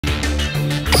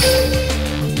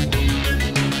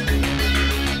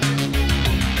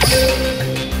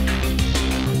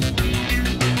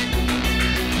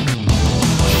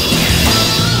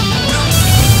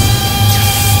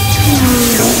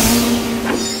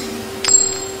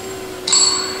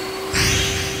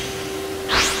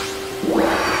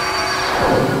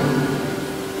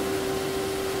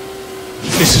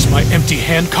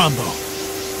multi-hand combo.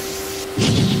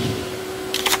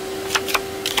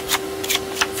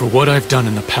 For what I've done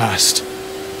in the past,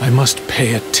 I must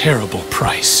pay a terrible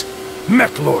price.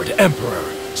 Mech-Lord Emperor,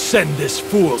 send this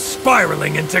fool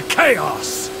spiraling into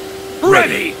chaos!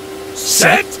 Ready,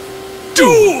 set,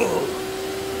 duel!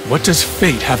 What does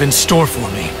fate have in store for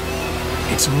me?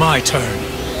 It's my turn.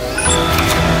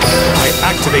 I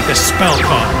activate the spell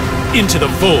card into the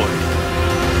void.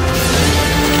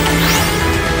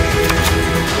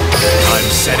 I'm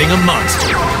setting a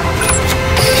monster.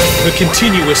 The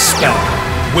continuous spell,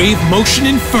 Wave Motion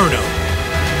Inferno.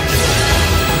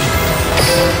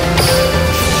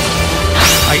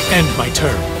 I end my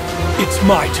turn. It's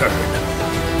my turn.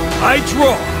 I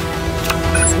draw.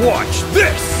 Watch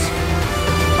this!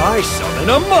 I summon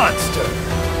a monster.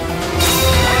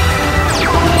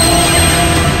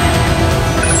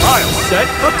 I'll set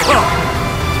a card.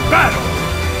 Battle.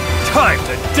 Time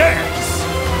to dance.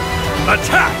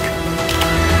 Attack.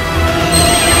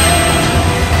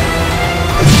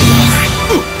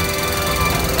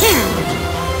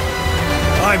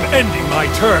 I'm ending my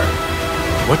turn.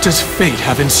 What does fate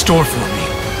have in store for me?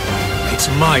 It's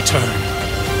my turn.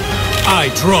 I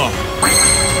draw.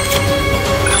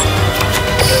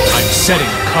 I'm setting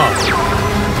a card.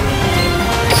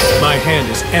 My hand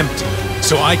is empty,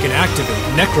 so I can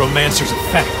activate Necromancer's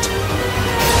effect.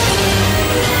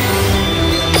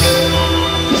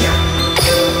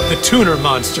 The tuner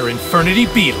monster, Infernity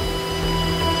Beetle.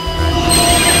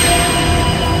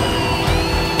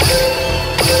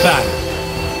 Battle.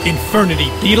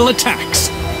 Infernity Beetle attacks.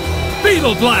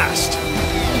 Beetle Blast!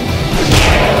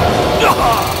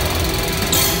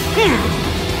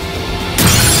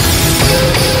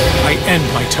 I end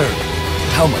my turn.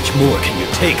 How much more can you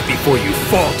take before you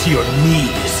fall to your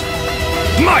knees?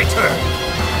 My turn!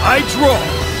 I draw.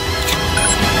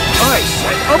 I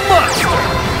set a monster.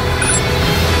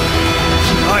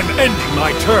 I'm ending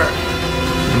my turn.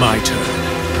 My turn.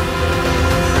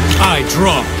 I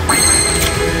draw.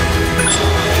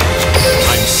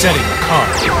 I'm setting a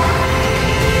card.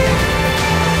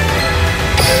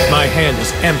 My hand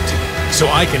is empty, so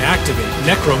I can activate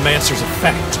Necromancer's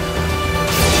effect.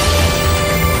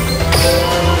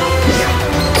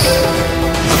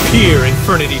 Appear,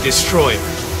 Infernity Destroyer.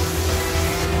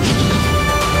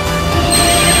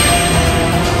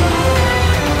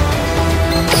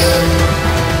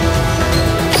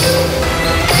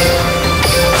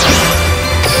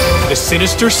 The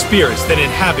sinister spirits that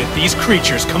inhabit these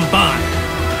creatures combine.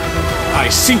 I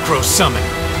synchro summon.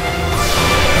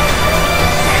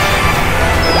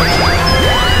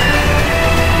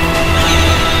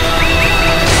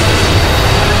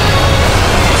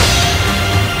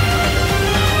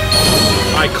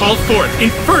 I call forth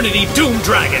Infernity Doom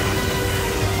Dragon.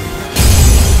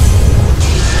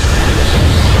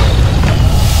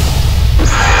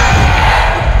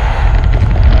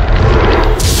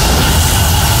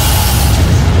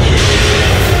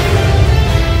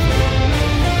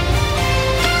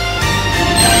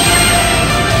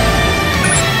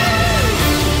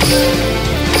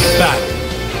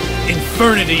 Battle.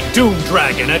 Infernity Doom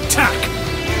Dragon attack.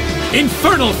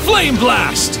 Infernal Flame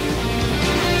Blast.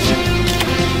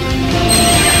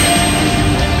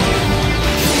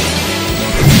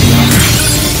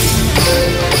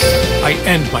 I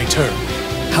end my turn.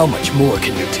 How much more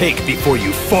can you take before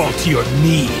you fall to your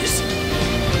knees?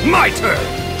 My turn!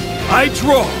 I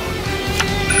draw.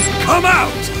 Come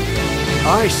out!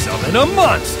 I summon a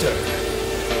monster.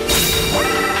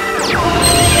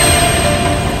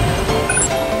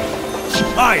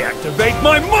 I activate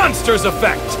my monster's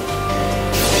effect.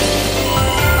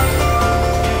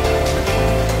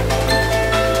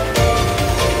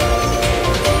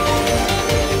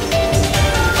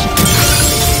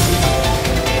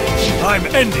 I'm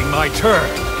ending my turn.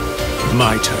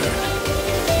 My turn.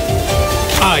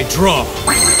 I draw.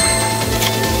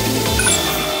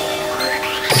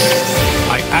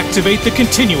 I activate the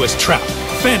continuous trap,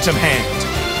 Phantom Hand.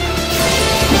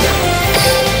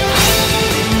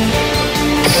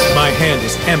 My hand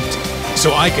is empty,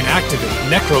 so I can activate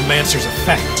Necromancer's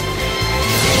effect.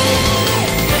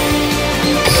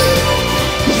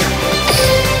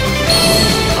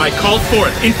 I call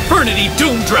forth Infernity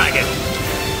Doom Dragon.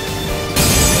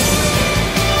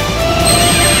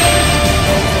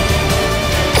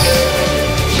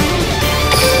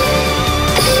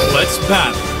 Let's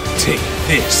battle. Take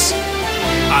this.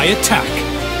 I attack.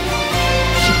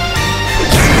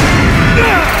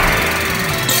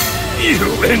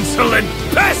 You insolent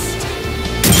pest!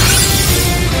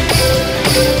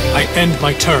 I end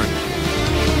my turn.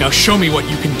 Now show me what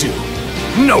you can do.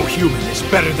 No human is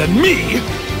better than me!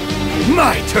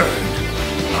 My turn!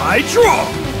 I draw!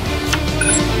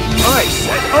 I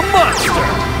set a monster!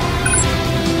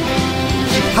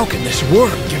 How can this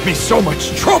worm give me so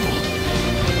much trouble?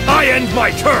 I end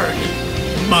my turn!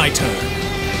 My turn.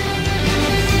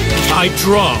 I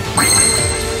draw.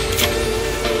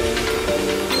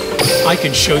 I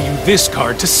can show you this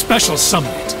card to special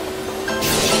summon it.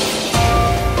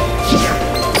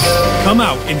 Come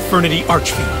out, Infernity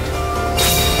Archfiend.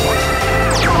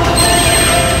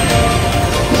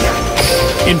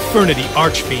 Infernity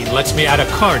Archfiend lets me add a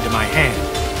card to my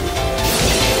hand.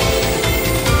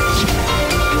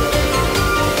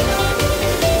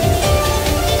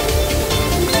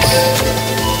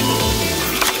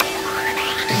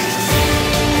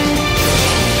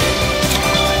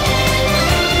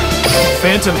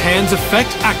 Phantom Hand's effect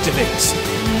activates.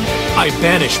 I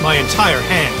banish my entire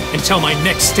hand until my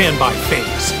next standby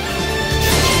phase.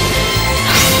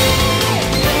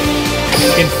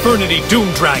 Infernity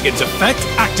Doom Dragon's effect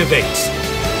activates.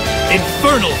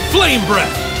 Infernal Flame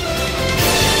Breath.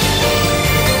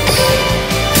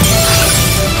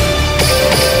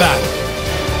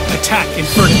 Battle. Attack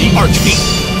Infernity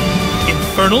Archfiend.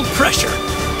 Infernal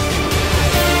Pressure.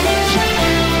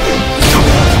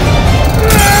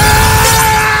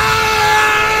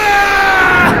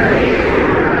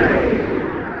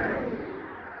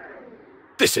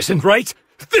 This isn't right!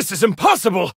 This is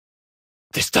impossible!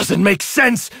 This doesn't make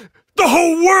sense! The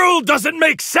whole world doesn't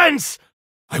make sense!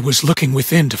 I was looking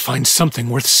within to find something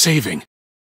worth saving.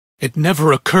 It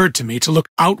never occurred to me to look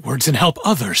outwards and help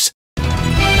others.